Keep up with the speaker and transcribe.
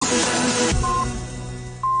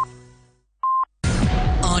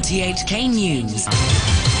RTHK News.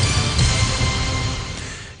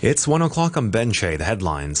 It's 1 o'clock on Benche, the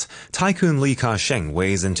headlines. Tycoon Li Ka-shing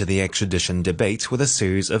weighs into the extradition debate with a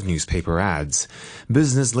series of newspaper ads.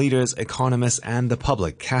 Business leaders, economists and the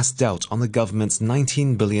public cast doubt on the government's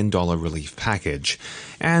 $19 billion relief package.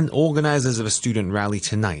 And organizers of a student rally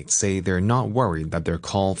tonight say they're not worried that their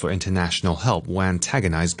call for international help will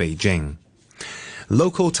antagonize Beijing.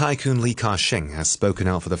 Local tycoon Li Ka-shing has spoken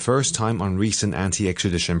out for the first time on recent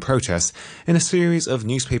anti-extradition protests in a series of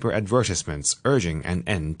newspaper advertisements urging an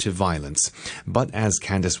end to violence. But as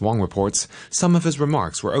Candice Wong reports, some of his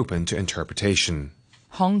remarks were open to interpretation.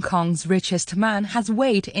 Hong Kong's richest man has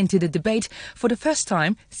weighed into the debate for the first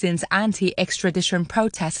time since anti-extradition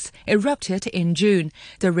protests erupted in June.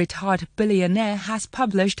 The retired billionaire has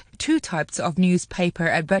published 2 types of newspaper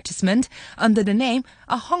advertisement under the name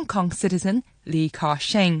A Hong Kong Citizen, Li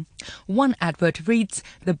Ka-shing. One advert reads,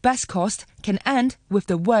 "The best cost can end with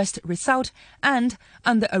the worst result," and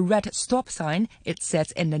under a red stop sign, it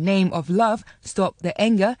says, "In the name of love, stop the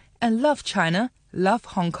anger and love China, love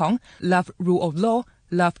Hong Kong, love rule of law,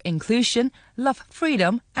 love inclusion, love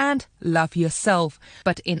freedom, and love yourself."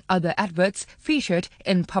 But in other adverts featured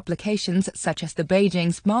in publications such as the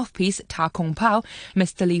Beijing's mouthpiece Ta Kung Pao,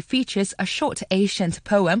 Mr. Li features a short ancient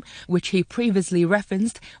poem which he previously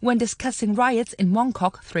referenced when discussing riots in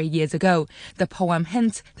Mongkok 3 years ago. The poem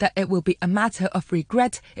hints that it will be a matter of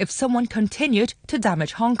regret if someone continued to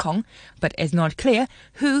damage Hong Kong, but it's not clear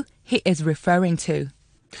who he is referring to.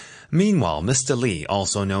 Meanwhile, Mr. Li,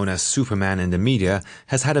 also known as Superman in the media,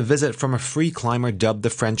 has had a visit from a free climber dubbed the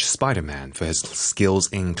French Spider-Man for his skills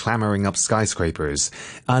in clambering up skyscrapers.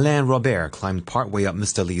 Alain Robert climbed partway up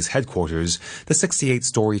Mr. Li's headquarters, the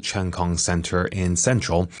 68-story Cheung Kong Center in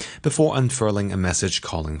Central, before unfurling a message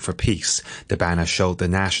calling for peace. The banner showed the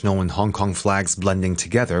national and Hong Kong flags blending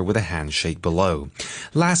together with a handshake below.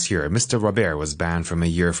 Last year, Mr. Robert was banned from a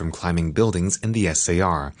year from climbing buildings in the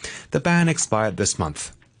SAR. The ban expired this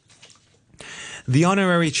month. The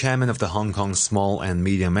honorary chairman of the Hong Kong Small and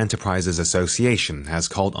Medium Enterprises Association has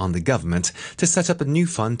called on the government to set up a new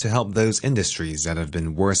fund to help those industries that have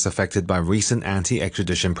been worst affected by recent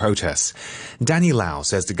anti-extradition protests. Danny Lau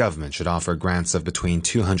says the government should offer grants of between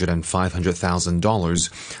 $200,000 and $500,000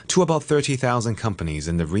 to about 30,000 companies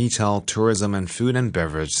in the retail, tourism and food and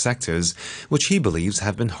beverage sectors, which he believes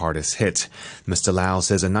have been hardest hit. Mr. Lau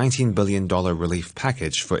says a $19 billion relief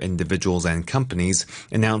package for individuals and companies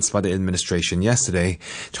announced by the administration yesterday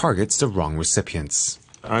targets the wrong recipients.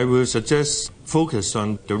 I will suggest focus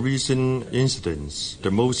on the recent incidents, the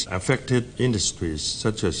most affected industries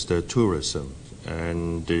such as the tourism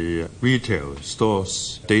and the retail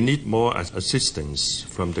stores. They need more assistance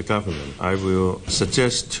from the government. I will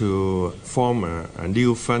suggest to form a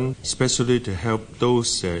new fund, especially to help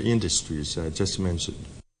those industries I just mentioned.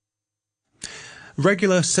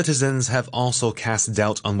 Regular citizens have also cast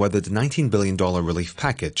doubt on whether the $19 billion relief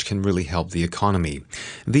package can really help the economy.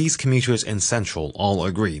 These commuters in Central all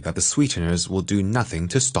agree that the sweeteners will do nothing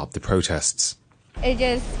to stop the protests. It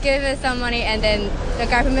just gives us some money and then the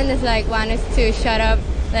government is like, want us to shut up.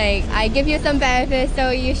 Like, I give you some benefits,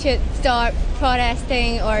 so you should start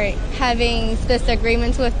protesting or having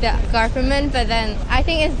disagreements with the government. But then I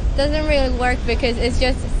think it doesn't really work because it's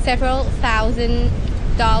just several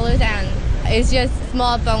 $1,000 and it's just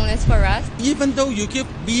small bonus for us. Even though you give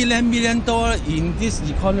 $1 million in this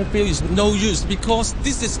economy bill, is no use because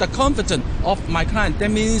this is the confidence of my client. That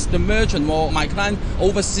means the merchant or my client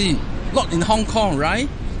overseas, not in Hong Kong, right?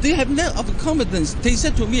 They have lack of confidence. They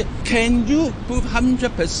said to me, "Can you prove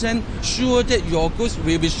 100% sure that your goods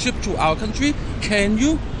will be shipped to our country? Can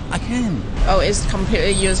you?" I can. Oh, it's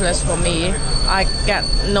completely useless for me. I get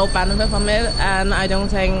no benefit from it, and I don't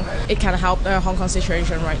think it can help the Hong Kong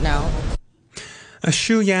situation right now. A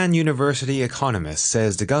Shuyan University economist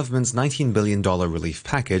says the government's $19 billion relief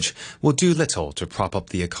package will do little to prop up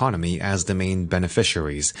the economy as the main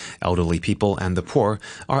beneficiaries, elderly people and the poor,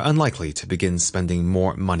 are unlikely to begin spending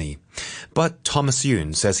more money. But Thomas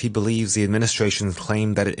Yoon says he believes the administration's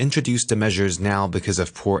claim that it introduced the measures now because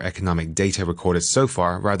of poor economic data recorded so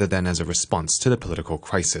far rather than as a response to the political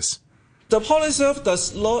crisis. The policy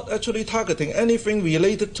does not actually targeting anything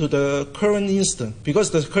related to the current instant because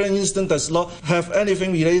the current instant does not have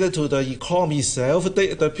anything related to the economy itself.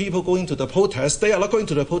 The people going to the protest, they are not going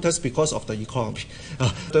to the protest because of the economy.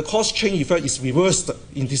 The cost change effect is reversed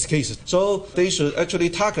in this case. So they should actually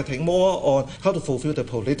targeting more on how to fulfill the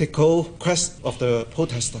political quest of the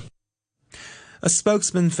protester. A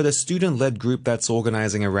spokesman for the student-led group that's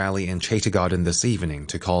organizing a rally in Cheta Garden this evening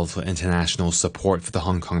to call for international support for the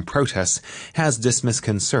Hong Kong protests has dismissed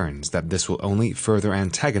concerns that this will only further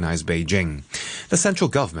antagonize Beijing. The central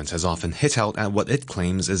government has often hit out at what it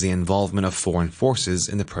claims is the involvement of foreign forces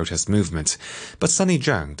in the protest movement, but Sunny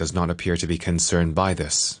Zheng does not appear to be concerned by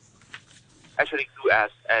this. Actually, U.S.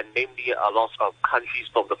 and namely a lot of countries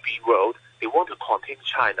from the free world, they want to contain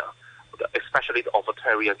China, especially the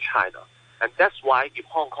authoritarian China. And that's why if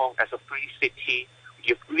Hong Kong as a free city,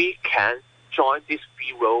 if we can join this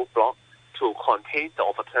free world bloc to contain the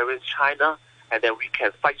authoritarian China, and then we can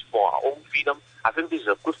fight for our own freedom, I think this is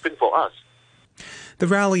a good thing for us. The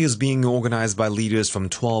rally is being organized by leaders from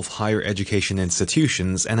 12 higher education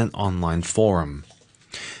institutions and an online forum.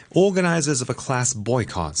 Organizers of a class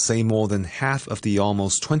boycott say more than half of the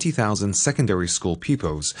almost 20,000 secondary school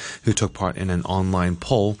pupils who took part in an online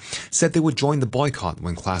poll said they would join the boycott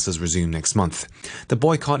when classes resume next month. The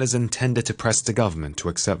boycott is intended to press the government to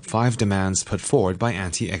accept 5 demands put forward by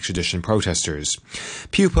anti-extradition protesters.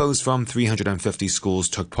 Pupils from 350 schools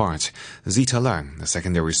took part. Zita Leung, a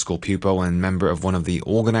secondary school pupil and member of one of the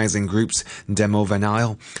organizing groups, Demo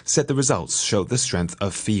Vanille, said the results showed the strength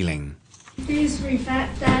of feeling. These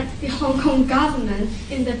reflect that the Hong Kong government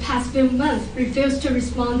in the past few months refused to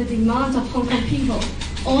respond to the demands of Hong Kong people.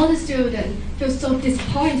 All the students feel so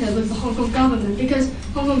disappointed with the Hong Kong government because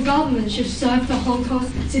Hong Kong government should serve the Hong Kong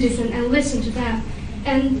citizens and listen to them.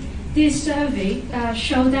 And this survey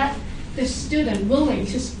showed that the students willing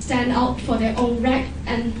to stand out for their own right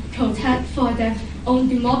and protest for their own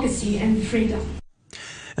democracy and freedom.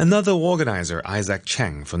 Another organizer, Isaac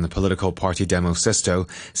Cheng from the political party Demo Sisto,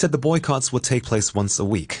 said the boycotts would take place once a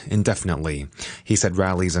week, indefinitely. He said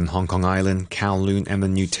rallies in Hong Kong Island, Kowloon and the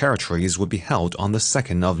New Territories would be held on the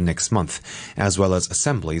 2nd of next month, as well as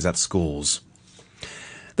assemblies at schools.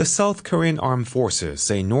 The South Korean armed forces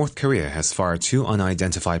say North Korea has fired 2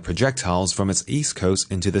 unidentified projectiles from its east coast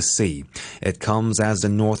into the sea. It comes as the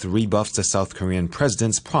North rebuffs the South Korean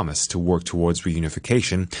president's promise to work towards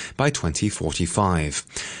reunification by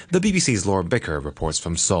 2045. The BBC's Laura Bicker reports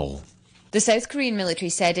from Seoul. The South Korean military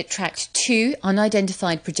said it tracked 2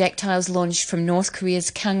 unidentified projectiles launched from North Korea's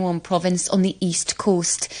Gangwon province on the east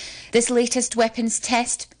coast. This latest weapons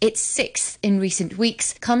test, its 6th in recent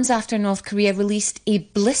weeks, comes after North Korea released a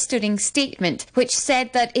blistering statement which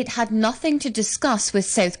said that it had nothing to discuss with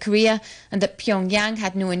South Korea and that Pyongyang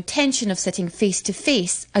had no intention of sitting face to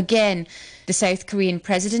face again. The South Korean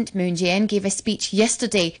President Moon Jae-in gave a speech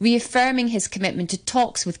yesterday reaffirming his commitment to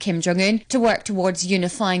talks with Kim Jong-un to work towards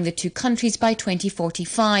unifying the 2 countries by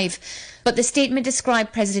 2045. But the statement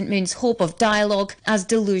described President Moon's hope of dialogue as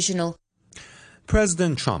delusional.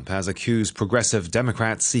 President Trump has accused progressive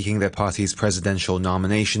Democrats seeking their party's presidential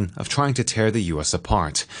nomination of trying to tear the U.S.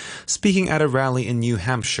 apart. Speaking at a rally in New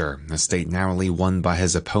Hampshire, a state narrowly won by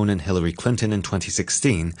his opponent Hillary Clinton in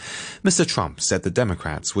 2016, Mr. Trump said the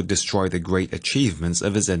Democrats would destroy the great achievements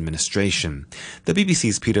of his administration. The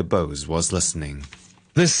BBC's Peter Bowes was listening.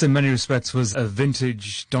 This, in many respects, was a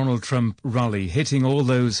vintage Donald Trump rally, hitting all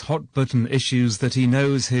those hot-button issues that he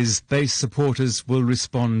knows his base supporters will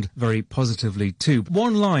respond very positively to.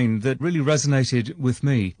 One line that really resonated with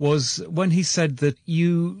me was when he said that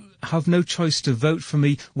you have no choice to vote for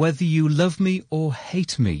me whether you love me or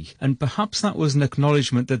hate me. And perhaps that was an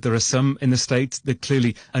acknowledgement that there are some in the States that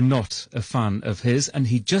clearly are not a fan of his. And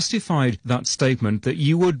he justified that statement that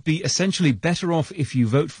you would be essentially better off if you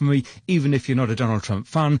vote for me, even if you're not a Donald Trump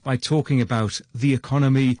fan, by talking about the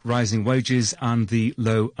economy, rising wages and the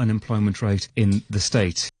low unemployment rate in the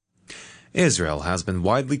state. Israel has been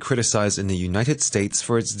widely criticized in the United States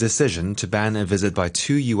for its decision to ban a visit by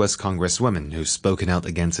 2 U.S. congresswomen who've spoken out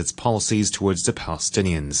against its policies towards the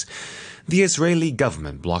Palestinians. The Israeli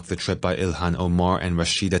government blocked the trip by Ilhan Omar and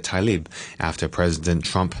Rashida Tlaib after President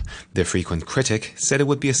Trump, their frequent critic, said it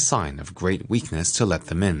would be a sign of great weakness to let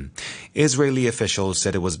them in. Israeli officials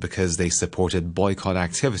said it was because they supported boycott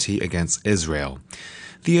activity against Israel.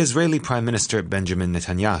 The Israeli Prime Minister Benjamin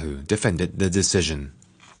Netanyahu defended the decision.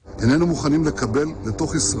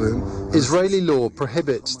 Israeli law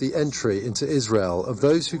prohibits the entry into Israel of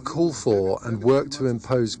those who call for and work to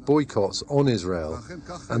impose boycotts on Israel.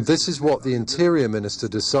 And this is what the Interior Minister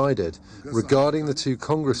decided regarding the 2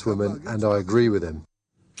 congresswomen, and I agree with him.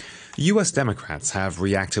 U.S. Democrats have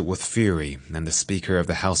reacted with fury, and the Speaker of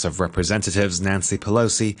the House of Representatives, Nancy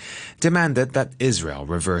Pelosi, demanded that Israel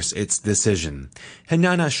reverse its decision.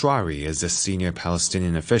 Hanan Ashrawi is a senior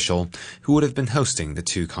Palestinian official who would have been hosting the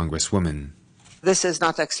 2 congresswomen. This is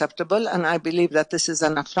not acceptable, and I believe that this is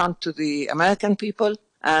an affront to the American people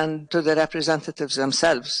and to the representatives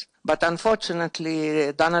themselves. But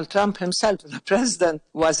unfortunately, Donald Trump himself, the president,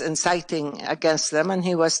 was inciting against them, and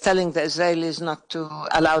he was telling the Israelis not to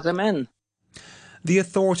allow them in. The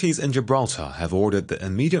authorities in Gibraltar have ordered the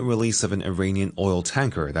immediate release of an Iranian oil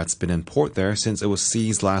tanker that's been in port there since it was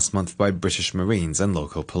seized last month by British Marines and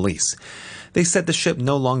local police. They said the ship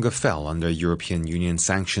no longer fell under European Union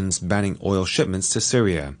sanctions banning oil shipments to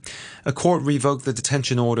Syria. A court revoked the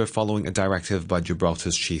detention order following a directive by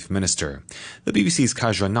Gibraltar's chief minister. The BBC's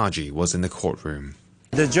Kajra Naji was in the courtroom.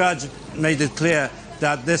 The judge made it clear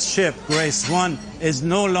that this ship, Grace 1, is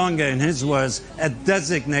no longer, in his words, a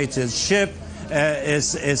designated ship,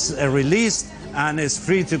 is released and is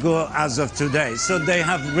free to go as of today. So they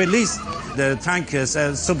have released the tankers,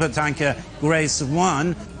 supertanker Grace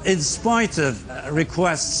 1, in spite of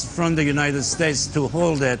requests from the United States to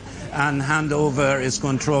hold it and hand over its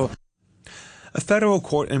control. A federal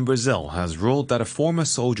court in Brazil has ruled that a former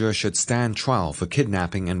soldier should stand trial for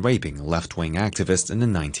kidnapping and raping left-wing activists in the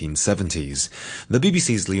 1970s. The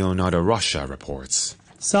BBC's Leonardo Rocha reports.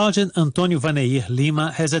 Sergeant Antonio Vaneir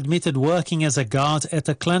Lima has admitted working as a guard at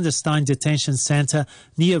a clandestine detention center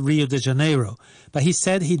near Rio de Janeiro, but he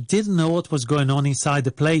said he didn't know what was going on inside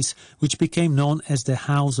the place, which became known as the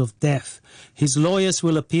House of Death. His lawyers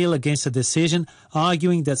will appeal against the decision,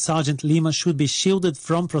 arguing that Sergeant Lima should be shielded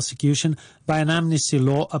from prosecution by an amnesty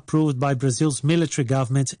law approved by Brazil's military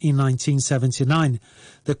government in 1979.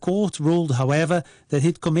 The court ruled, however, that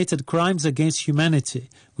he'd committed crimes against humanity,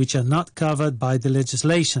 which are not covered by the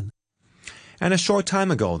legislation. And a short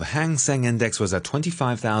time ago, the Hang Seng Index was at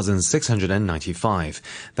 25,695.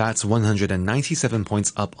 That's 197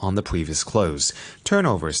 points up on the previous close.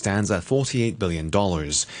 Turnover stands at $48 billion.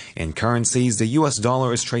 In currencies, the US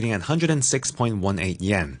dollar is trading at 106.18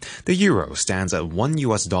 yen. The euro stands at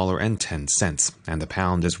 $1.10, and the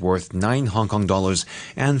pound is worth 9 Hong Kong dollars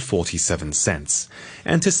and 47 cents.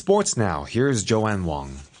 And to sports now, here's Joanne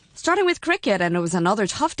Wong. Starting with cricket, and it was another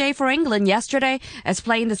tough day for England yesterday as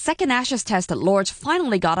playing the second Ashes Test at Lord's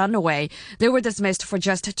finally got underway. They were dismissed for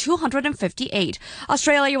just 258.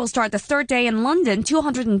 Australia will start the third day in London,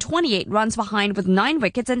 228 runs behind with 9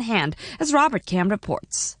 wickets in hand, as Robert Cam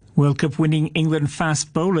reports. World Cup winning England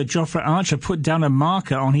fast bowler Jofra Archer put down a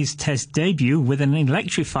marker on his Test debut with an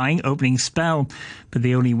electrifying opening spell. But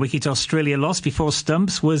the only wicket Australia lost before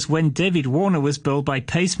stumps was when David Warner was bowled by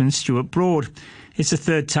paceman Stuart Broad. It's the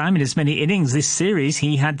third time in as many innings this series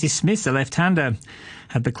he had dismissed the left-hander.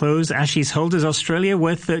 At the close, Ashes holders Australia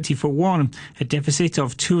were 30 for 1, a deficit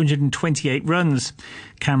of 228 runs.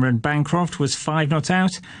 Cameron Bancroft was 5 not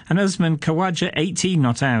out and Usman Khawaja 18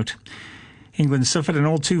 not out. England suffered an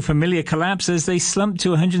all-too-familiar collapse as they slumped to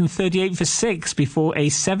 138 for 6 before a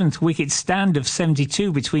 7th-wicket stand of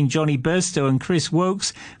 72 between Johnny Bairstow and Chris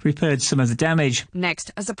Woakes repaired some of the damage.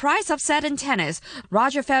 Next, a surprise upset in tennis.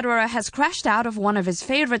 Roger Federer has crashed out of one of his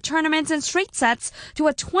favourite tournaments in straight sets to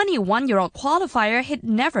a 21-year-old qualifier he'd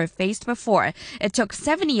never faced before. It took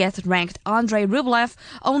 70th-ranked Andrei Rublev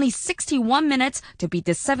only 61 minutes to beat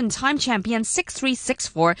the 7-time champion 6-3,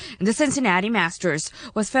 6-4 in the Cincinnati Masters.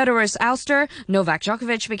 With Federer's ouster, Novak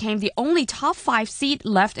Djokovic became the only top 5 seed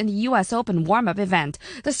left in the U.S. Open warm-up event.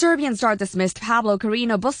 The Serbian star dismissed Pablo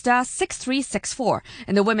Carreño Busta 6-3, 6-4.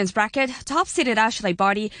 In the women's bracket, top-seeded Ashley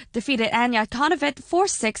Barty defeated Anja Konovic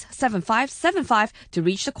 4-6, 7-5, 7-5 to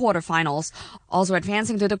reach the quarterfinals. Also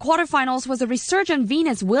advancing to the quarterfinals was the resurgent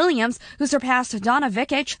Venus Williams, who surpassed Donna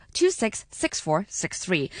Vikic 2-6, 6-4,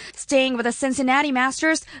 6-3. Staying with the Cincinnati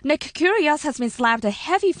Masters, Nick Kyrgios has been slapped a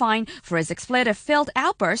heavy fine for his expletive-filled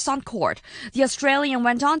outbursts on court. The Australian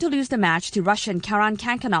went on to lose the match to Russian Karan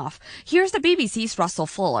Kankhanov. Here's the BBC's Russell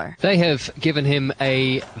Fuller. They have given him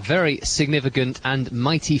a very significant and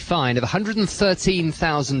mighty fine of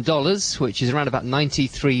 $113,000, which is around about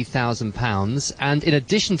 £93,000. And in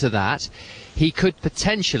addition to that, he could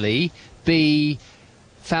potentially be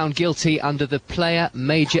found guilty under the player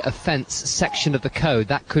major offence section of the code.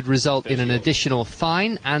 That could result in an additional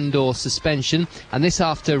fine and or suspension, and this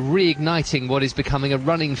after reigniting what is becoming a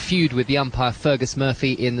running feud with the umpire Fergus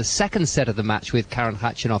Murphy in the second set of the match with Karan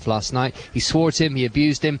Khachanov last night. He swore at him, he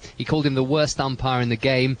abused him, he called him the worst umpire in the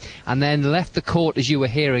game, and then left the court, as you were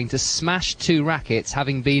hearing, to smash 2 rackets,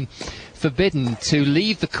 having been forbidden to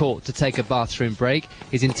leave the court to take a bathroom break.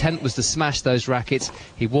 His intent was to smash those rackets.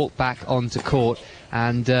 He walked back onto court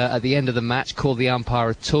and at the end of the match called the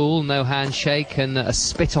umpire a tool, no handshake, and a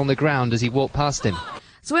spit on the ground as he walked past him.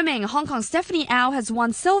 Swimming, Hong Kong's Stephanie Au has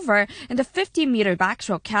won silver in the 50-meter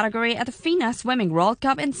backstroke category at the FINA Swimming World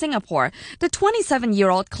Cup in Singapore. The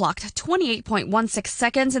 27-year-old clocked 28.16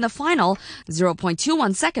 seconds in the final,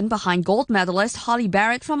 0.21 second behind gold medalist Holly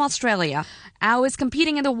Barrett from Australia. Au is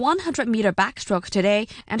competing in the 100-meter backstroke today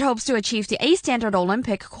and hopes to achieve the A-standard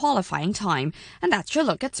Olympic qualifying time. And that's your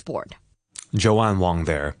look at sport. Joanne Wong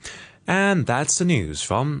there. And that's the news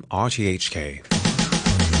from RTHK.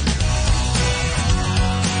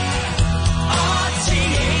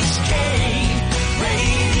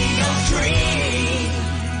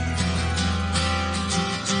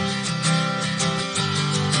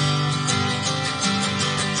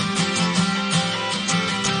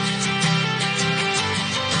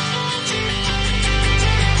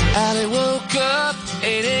 Ali woke up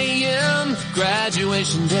 8 a.m.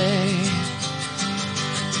 graduation day.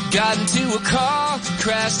 Got into a car,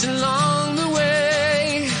 crashed along the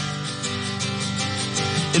way.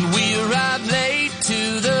 And we arrived late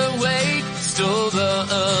to the wake. Stole the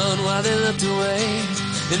urn while they looked away.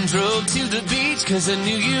 Then drove to the beach cause I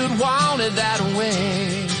knew you'd wanted that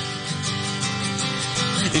away.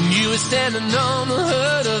 And you were standing on the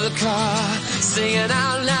hood of the car, singing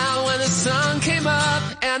out loud when the sun came up.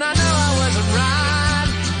 And I know I wasn't right,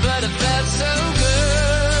 but it felt so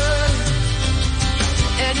good.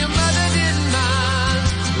 And your mother didn't mind,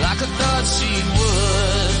 like I thought she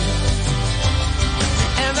would.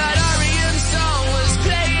 And that R.E.M. song was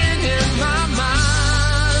playing in my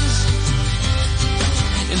mind.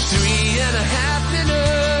 In 3.5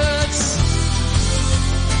 minutes,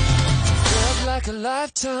 felt like a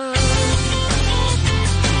lifetime.